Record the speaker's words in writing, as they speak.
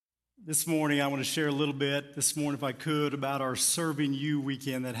This morning, I want to share a little bit, this morning if I could, about our Serving You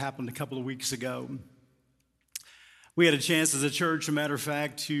weekend that happened a couple of weeks ago. We had a chance as a church, a matter of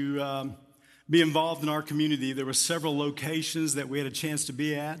fact, to be involved in our community. There were several locations that we had a chance to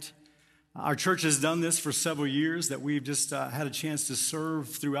be at. Our church has done this for several years, that we've just had a chance to serve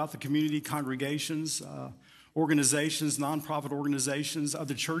throughout the community, congregations, organizations, nonprofit organizations,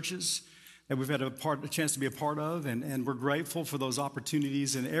 other churches that we've had a chance to be a part of, and we're grateful for those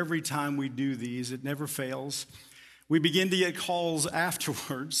opportunities. And every time we do these, it never fails. We begin to get calls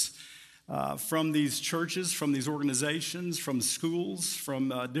afterwards from these churches, from these organizations, from schools,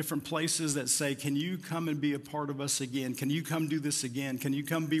 from different places that say, can you come and be a part of us again? Can you come do this again? Can you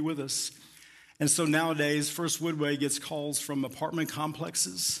come be with us? And so nowadays, First Woodway gets calls from apartment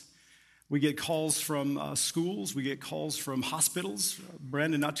complexes. We get calls from schools. We get calls from hospitals.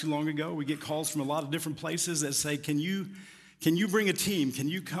 Brandon, not too long ago, we get calls from a lot of different places that say, can you bring a team? Can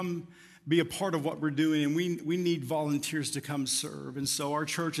you come be a part of what we're doing? And we need volunteers to come serve. And so our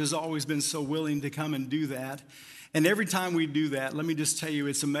church has always been so willing to come and do that. And every time we do that, let me just tell you,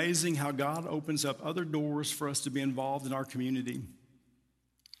 it's amazing how God opens up other doors for us to be involved in our community.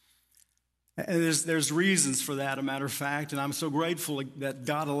 And there's reasons for that, a matter of fact, and I'm so grateful that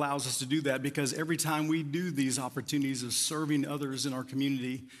God allows us to do that, because every time we do these opportunities of serving others in our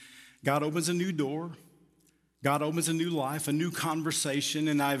community, God opens a new door, God opens a new life, a new conversation.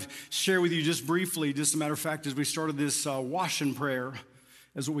 And I've shared with you just briefly, just a matter of fact, as we started this wash and prayer,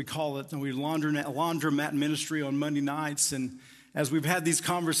 is what we call it, and we laundromat ministry on Monday nights. And as we've had these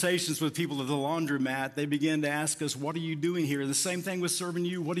conversations with people at the laundromat, they begin to ask us, what are you doing here? The same thing with Serving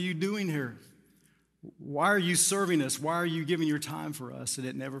You. What are you doing here? Why are you serving us? Why are you giving your time for us? And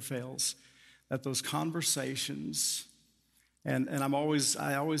it never fails that those conversations, and I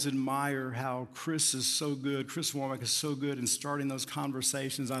always admire how Chris is so good. Chris Warmack is so good in starting those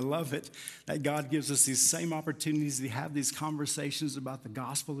conversations. I love it that God gives us these same opportunities to have these conversations about the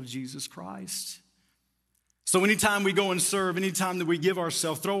gospel of Jesus Christ. So anytime we go and serve, anytime that we give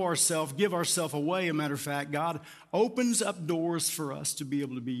ourselves, give ourselves away, a matter of fact, God opens up doors for us to be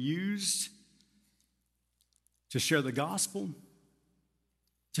able to be used to share the gospel,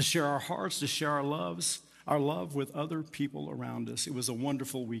 to share our hearts, to share our love with other people around us. It was a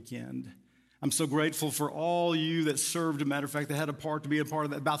wonderful weekend. I'm so grateful for all you that served. As a matter of fact, they had to be a part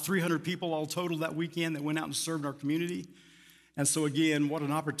of that. About 300 people all total that weekend that went out and served our community. And so again, what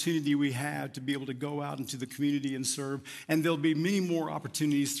an opportunity we have to be able to go out into the community and serve. And there'll be many more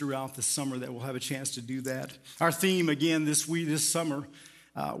opportunities throughout the summer that we'll have a chance to do that. Our theme again this summer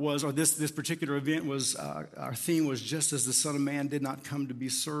this particular event was, our theme was, just as the Son of Man did not come to be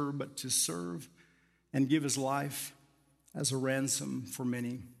served, but to serve and give his life as a ransom for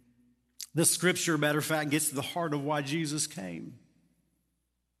many. This scripture, matter of fact, gets to the heart of why Jesus came.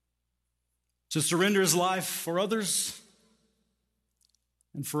 To surrender his life for others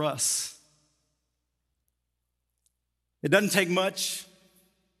and for us. It doesn't take much.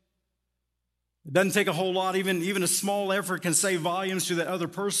 It doesn't take a whole lot. Even a small effort can say volumes to that other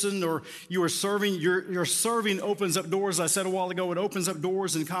person, or you are serving. Your serving opens up doors. I said a while ago, it opens up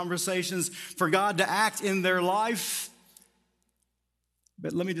doors and conversations for God to act in their life.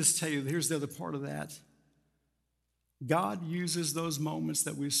 But let me just tell you, here's the other part of that. God uses those moments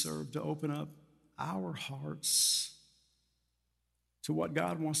that we serve to open up our hearts to what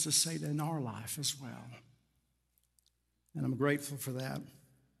God wants to say in our life as well. And I'm grateful for that.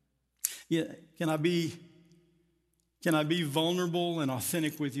 Yeah, can I be vulnerable and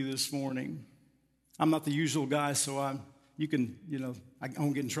authentic with you this morning? I'm not the usual guy, so I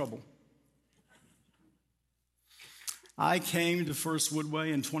won't get in trouble. I came to First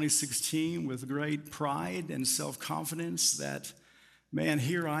Woodway in 2016 with great pride and self-confidence that, man,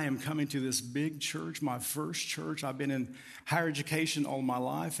 here I am coming to this big church, my first church. I've been in higher education all my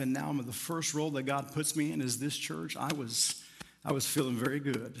life, and now I'm in the first role that God puts me in is this church. I was feeling very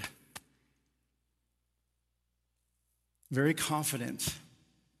good. Very confident.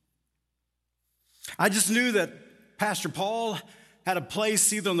 I just knew that Pastor Paul had a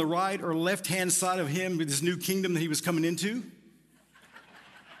place either on the right or left-hand side of him with this new kingdom that he was coming into.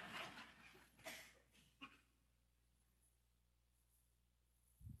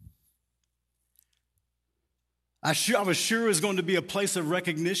 I was sure it was going to be a place of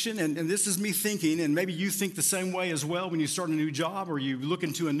recognition, and this is me thinking, and maybe you think the same way as well when you start a new job or you look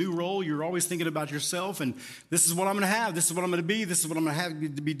into a new role. You're always thinking about yourself, and this is what I'm going to have, this is what I'm going to be, this is what I'm going to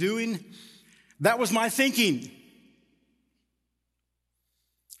have to be doing. That was my thinking.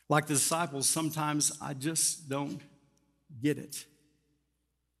 Like the disciples, sometimes I just don't get it.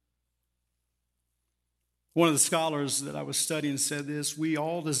 One of the scholars that I was studying said this: we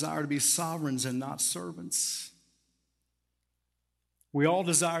all desire to be sovereigns and not servants. We all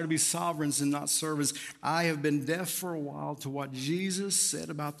desire to be sovereigns and not servants. I have been deaf for a while to what Jesus said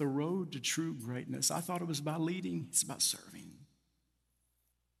about the road to true greatness. I thought it was about leading. It's about serving.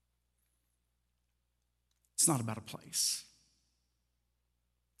 It's not about a place.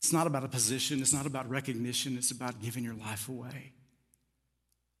 It's not about a position. It's not about recognition. It's about giving your life away.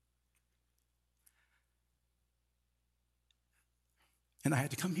 And I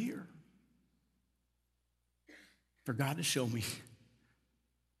had to come here for God to show me,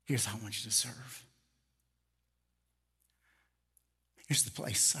 here's how I want you to serve. Here's the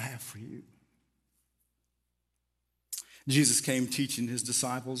place I have for you. Jesus came teaching his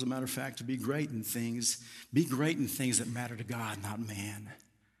disciples, as a matter of fact, to be great in things. Be great in things that matter to God, not man.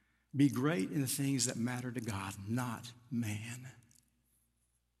 Be great in the things that matter to God, not man.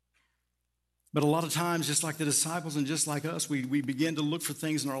 But a lot of times, just like the disciples and just like us, we begin to look for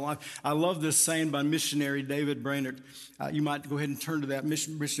things in our life. I love this saying by missionary David Brainerd. You might go ahead and turn to that.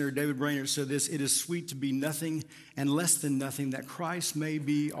 Missionary David Brainerd said this: it is sweet to be nothing and less than nothing, that Christ may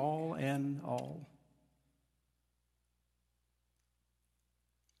be all and all.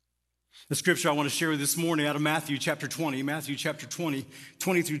 The scripture I want to share with you this morning out of Matthew chapter 20,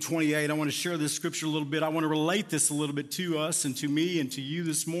 20 through 28. I want to share this scripture a little bit. I want to relate this a little bit to us and to me and to you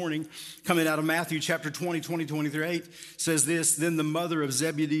this morning. Coming out of Matthew chapter 20 through 8, says this: then the mother of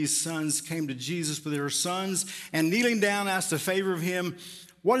Zebedee's sons came to Jesus with her sons, and kneeling down asked a favor of him.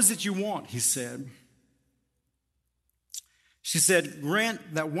 What is it you want? He said. She said,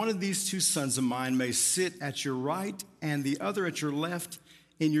 grant that one of these two sons of mine may sit at your right and the other at your left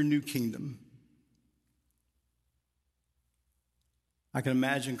in your new kingdom. I can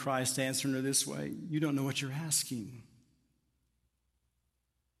imagine Christ answering her this way: you don't know what you're asking.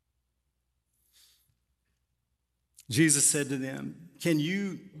 Jesus said to them, can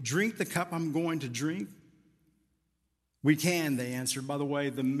you drink the cup I'm going to drink? We can, they answered. By the way,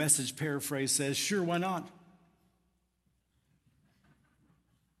 the Message paraphrase says, sure, why not?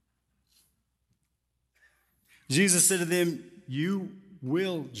 Jesus said to them, you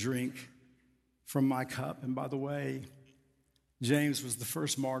will drink from my cup. And by the way, James was the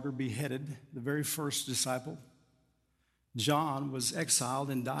first martyr, beheaded, the very first disciple. John was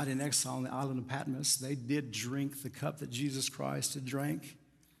exiled and died in exile on the island of Patmos. They did drink the cup that Jesus Christ had drank.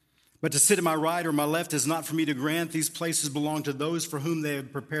 But to sit at my right or my left is not for me to grant. These places belong to those for whom they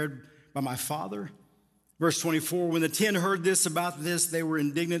have prepared by my Father. Verse 24, when the 10 heard this about this, they were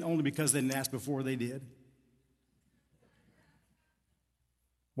indignant only because they didn't ask before they did.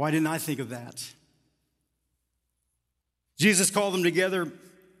 Why didn't I think of that? Jesus called them together.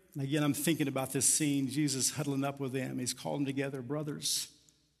 Again, I'm thinking about this scene. Jesus huddling up with them. He's called them together. Brothers,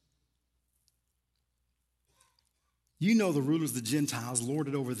 you know the rulers of the Gentiles lord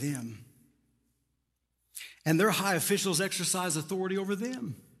it over them, and their high officials exercise authority over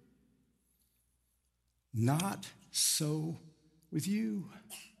them. Not so with you.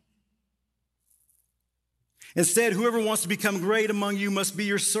 Instead, whoever wants to become great among you must be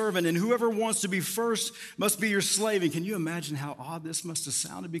your servant, and whoever wants to be first must be your slave. And can you imagine how odd this must have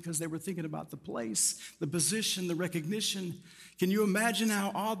sounded? Because they were thinking about the place, the position, the recognition. Can you imagine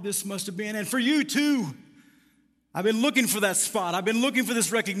how odd this must have been? And for you too. I've been looking for that spot. I've been looking for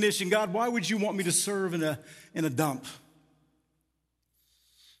this recognition. God, why would you want me to serve in a dump?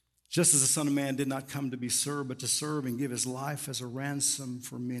 Just as the Son of Man did not come to be served, but to serve and give his life as a ransom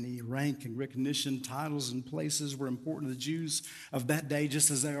for many. Rank and recognition, titles and places were important to the Jews of that day, just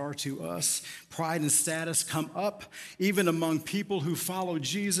as they are to us. Pride and status come up even among people who follow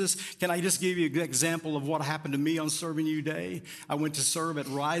Jesus. Can I just give you an example of what happened to me on Serving You Day? I went to serve at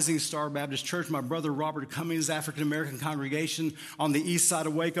Rising Star Baptist Church. My brother Robert Cummings, African-American congregation on the east side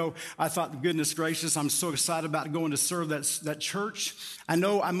of Waco. I thought, goodness gracious, I'm so excited about going to serve that church. I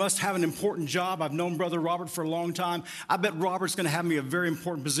know I must have an important job. I've known Brother Robert for a long time. I bet Robert's going to have me a very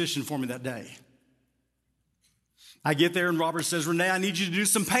important position for me that day. I get there and Robert says, René, I need you to do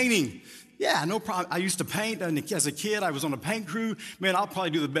some painting. Yeah, no problem. I used to paint, and as a kid, I was on a paint crew. Man, I'll probably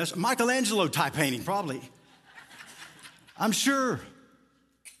do the best. Michelangelo type painting, probably. I'm sure.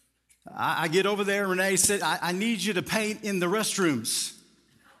 I get over there, René said, I need you to paint in the restrooms.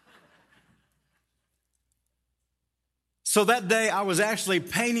 So that day, I was actually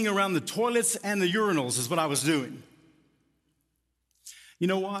painting around the toilets and the urinals is what I was doing. You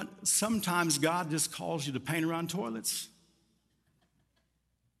know what? Sometimes God just calls you to paint around toilets.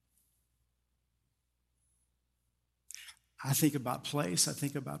 I think about place, I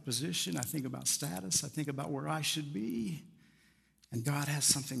think about position, I think about status, I think about where I should be, and God has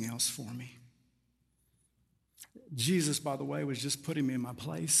something else for me. Jesus, by the way, was just putting me in my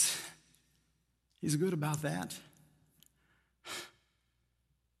place. He's good about that.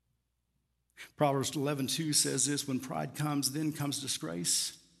 Proverbs 11:2 says this, when pride comes, then comes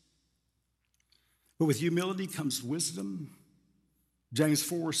disgrace. But with humility comes wisdom. James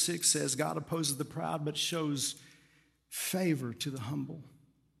 4:6 says, God opposes the proud, but shows favor to the humble.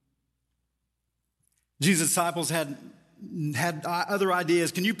 Jesus' disciples had other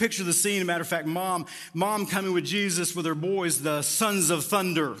ideas. Can you picture the scene? As a matter of fact, mom coming with Jesus with her boys, the sons of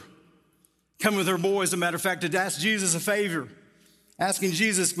thunder, coming with her boys, as a matter of fact, to ask Jesus a favor. Asking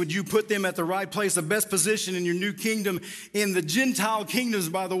Jesus, would you put them at the right place, the best position in your new kingdom? In the Gentile kingdoms,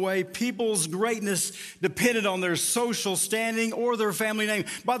 by the way, people's greatness depended on their social standing or their family name.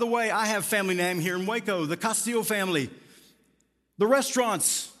 By the way, I have family name here in Waco, the Castillo family. The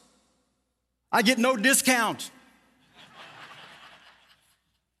restaurants, I get no discount.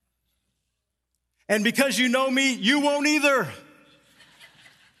 And because you know me, you won't either.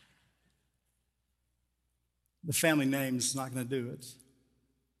 The family name's not going to do it.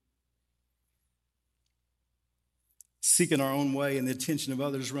 Seeking our own way and the attention of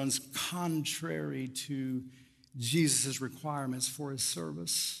others runs contrary to Jesus' requirements for his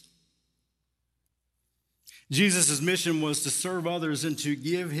service. Jesus' mission was to serve others and to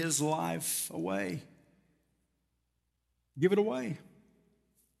give his life away. Give it away.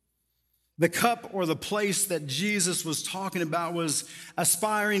 The cup or the place that Jesus was talking about was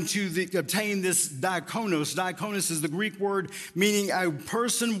aspiring to obtain this diakonos. Diakonos is the Greek word meaning a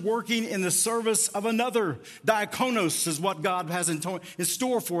person working in the service of another. Diakonos is what God has in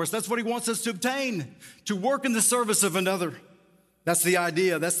store for us. That's what he wants us to obtain, to work in the service of another. That's the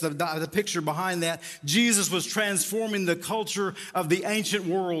idea. That's the picture behind that. Jesus was transforming the culture of the ancient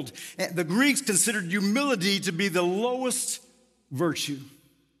world. The Greeks considered humility to be the lowest virtue.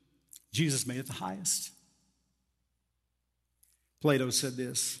 Jesus made it the highest. Plato said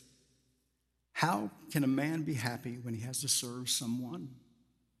this, how can a man be happy when he has to serve someone?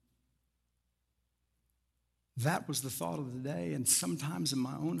 That was the thought of the day, and sometimes in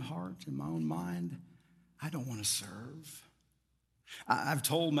my own heart, in my own mind, I don't want to serve. I've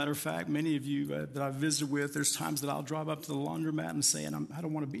told, matter of fact, many of you that I've visited with, there's times that I'll drive up to the laundromat and say, I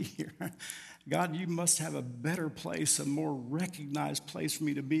don't want to be here. God, you must have a better place, a more recognized place for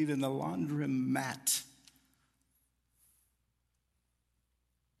me to be than the laundromat.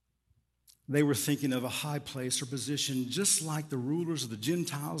 They were thinking of a high place or position, just like the rulers of the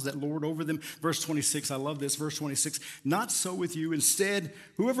Gentiles that lord over them. Verse 26, I love this, verse 26. Not so with you. Instead,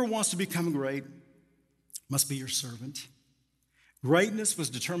 whoever wants to become great must be your servant. Greatness was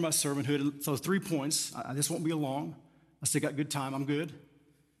determined by servanthood. So 3 points. This won't be long. I still got good time. I'm good.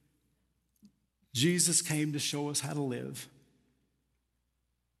 Jesus came to show us how to live.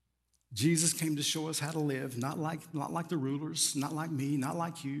 Jesus came to show us how to live, not like the rulers, not like me, not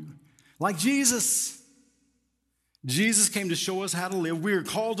like you, like Jesus. Jesus came to show us how to live. We are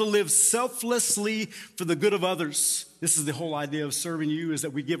called to live selflessly for the good of others. This is the whole idea of serving you, is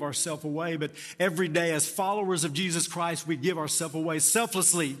that we give ourselves away. But every day as followers of Jesus Christ, we give ourselves away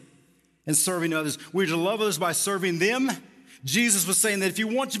selflessly in serving others. We're to love others by serving them. Jesus was saying that if you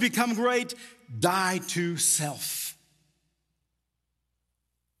want to become great, die to self.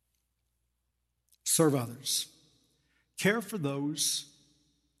 Serve others. Care for those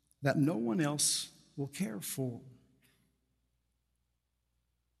that no one else will care for.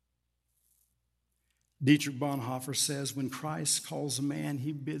 Dietrich Bonhoeffer says, when Christ calls a man,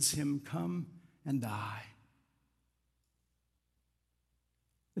 he bids him come and die.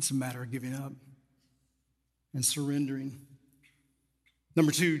 It's a matter of giving up and surrendering.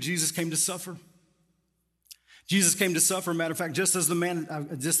 Number 2, Jesus came to suffer. Jesus came to suffer. Matter of fact, just as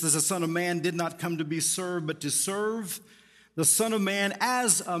the Son of Man did not come to be served, but to serve, the Son of Man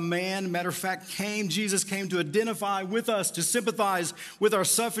as a man, matter of fact, Jesus came to identify with us, to sympathize with our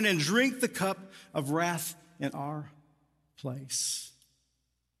suffering and drink the cup of wrath in our place.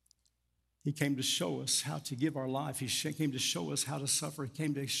 He came to show us how to give our life. He came to show us how to suffer. He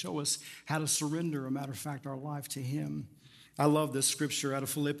came to show us how to surrender, a matter of fact, our life to him. I love this scripture out of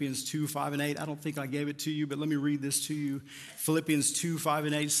Philippians 2, 5, and 8. I don't think I gave it to you, but let me read this to you. Philippians 2, 5,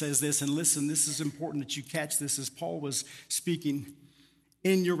 and 8 says this, and listen, this is important that you catch this as Paul was speaking.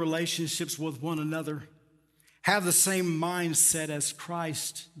 In your relationships with one another, have the same mindset as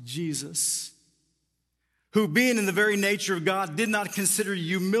Christ Jesus, who being in the very nature of God did not consider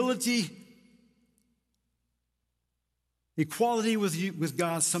equality with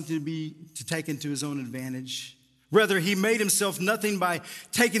God something to take into his own advantage. Rather, he made himself nothing by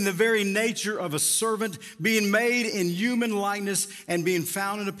taking the very nature of a servant, being made in human likeness, and being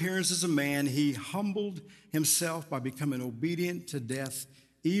found in appearance as a man. He humbled himself by becoming obedient to death,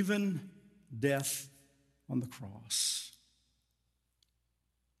 even death on the cross.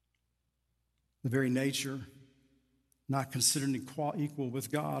 The very nature, not considered equal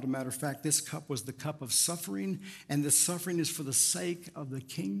with God. As a matter of fact, this cup was the cup of suffering, and the suffering is for the sake of the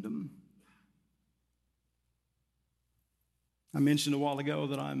kingdom. I mentioned a while ago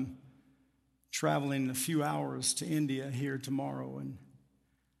that I'm traveling a few hours to India here tomorrow, and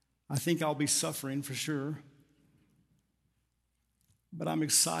I think I'll be suffering for sure. But I'm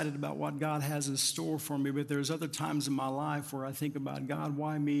excited about what God has in store for me. But there's other times in my life where I think about, God,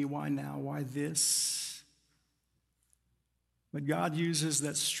 why me? Why now? Why this? But God uses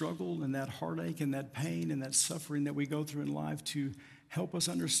that struggle and that heartache and that pain and that suffering that we go through in life to help us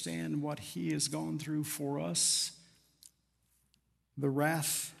understand what he has gone through for us. The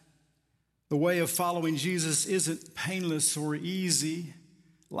wrath, the way of following Jesus isn't painless or easy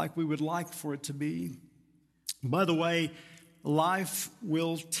like we would like for it to be. By the way, life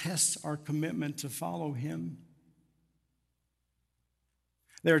will test our commitment to follow him.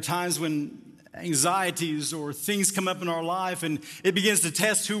 There are times when anxieties or things come up in our life and it begins to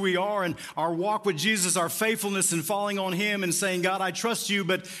test who we are and our walk with Jesus, our faithfulness and falling on him and saying, God, I trust you,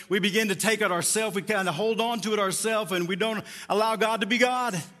 but we begin to take it ourselves. We kind of hold on to it ourselves and we don't allow God to be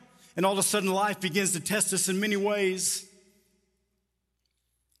God. And all of a sudden life begins to test us in many ways.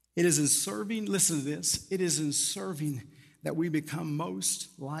 It is in serving, listen to this, it is in serving that we become most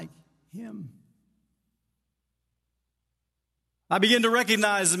like him. I begin to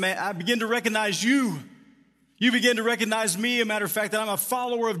recognize you. You begin to recognize me. As a matter of fact, that I'm a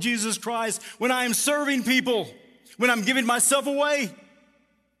follower of Jesus Christ when I am serving people, when I'm giving myself away.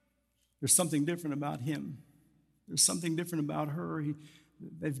 There's something different about him. There's something different about her.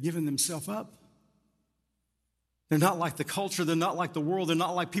 They've given themselves up. They're not like the culture. They're not like the world. They're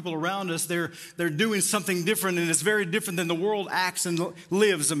not like people around us. They're doing something different, and it's very different than the world acts and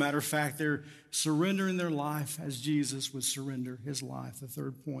lives, as a matter of fact. They're surrendering their life as Jesus would surrender his life. The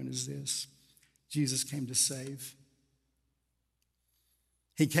third point is this. Jesus came to save.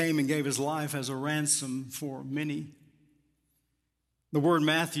 He came and gave his life as a ransom for many. The word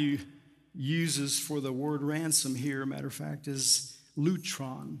Matthew uses for the word ransom here, as a matter of fact, is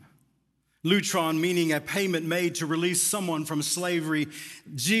lutron. Lutron meaning a payment made to release someone from slavery.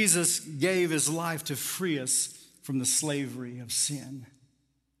 Jesus gave his life to free us from the slavery of sin.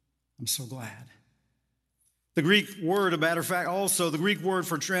 I'm so glad. The Greek word, as a matter of fact, also the Greek word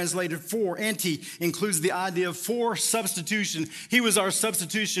for translated for, anti, includes the idea of for substitution. He was our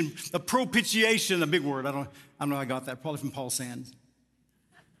substitution, a propitiation, a big word. I don't know how I got that, probably from Paul Sands.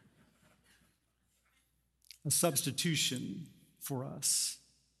 A substitution for us.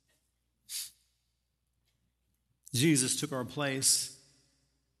 Jesus took our place,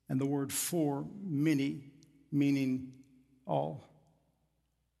 and the word for, many, meaning all.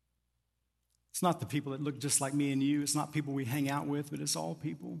 It's not the people that look just like me and you. It's not people we hang out with, but it's all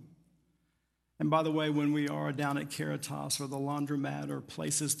people. And by the way, when we are down at Caritas or the laundromat or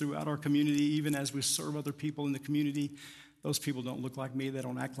places throughout our community, even as we serve other people in the community, those people don't look like me. They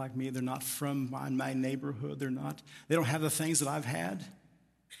don't act like me. They're not from my neighborhood. They don't have the things that I've had.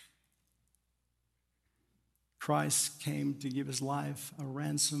 Christ came to give his life a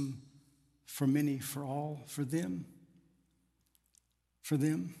ransom for many, for all, for them. For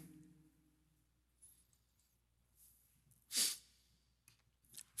them.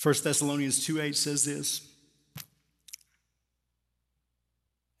 1 Thessalonians 2:8 says this.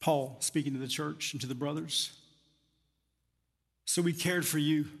 Paul speaking to the church and to the brothers. So we cared for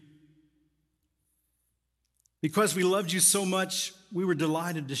you. Because we loved you so much, we were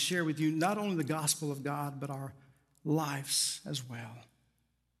delighted to share with you not only the gospel of God, but our lives as well.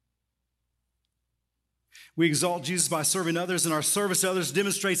 We exalt Jesus by serving others, and our service to others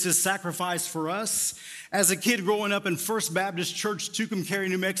demonstrates his sacrifice for us. As a kid growing up in First Baptist Church, Tucumcari,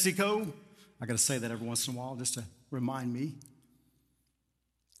 New Mexico, I got to say that every once in a while just to remind me.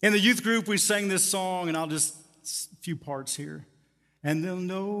 In the youth group, we sang this song, and a few parts here. And they'll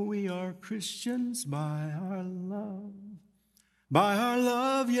know we are Christians by our love. By our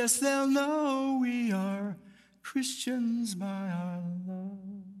love, yes, they'll know we are Christians by our love.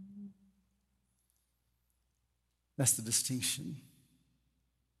 That's the distinction.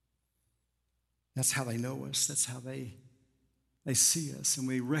 That's how they know us. That's how they see us. And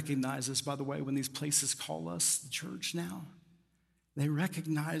we recognize us, by the way, when these places call us the church now. They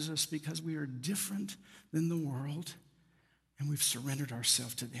recognize us because we are different than the world. And we've surrendered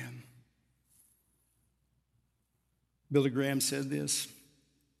ourselves to them. Billy Graham said this: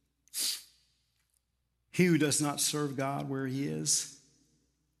 he who does not serve God where he is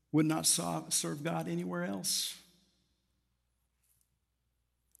would not serve God anywhere else.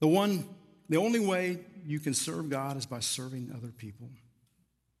 The only way you can serve God is by serving other people.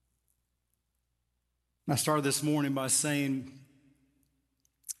 I started this morning by saying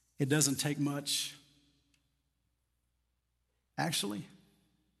it doesn't take much. Actually,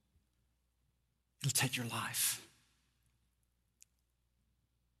 it'll take your life.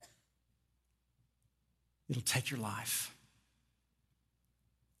 It'll take your life.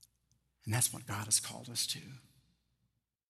 And that's what God has called us to.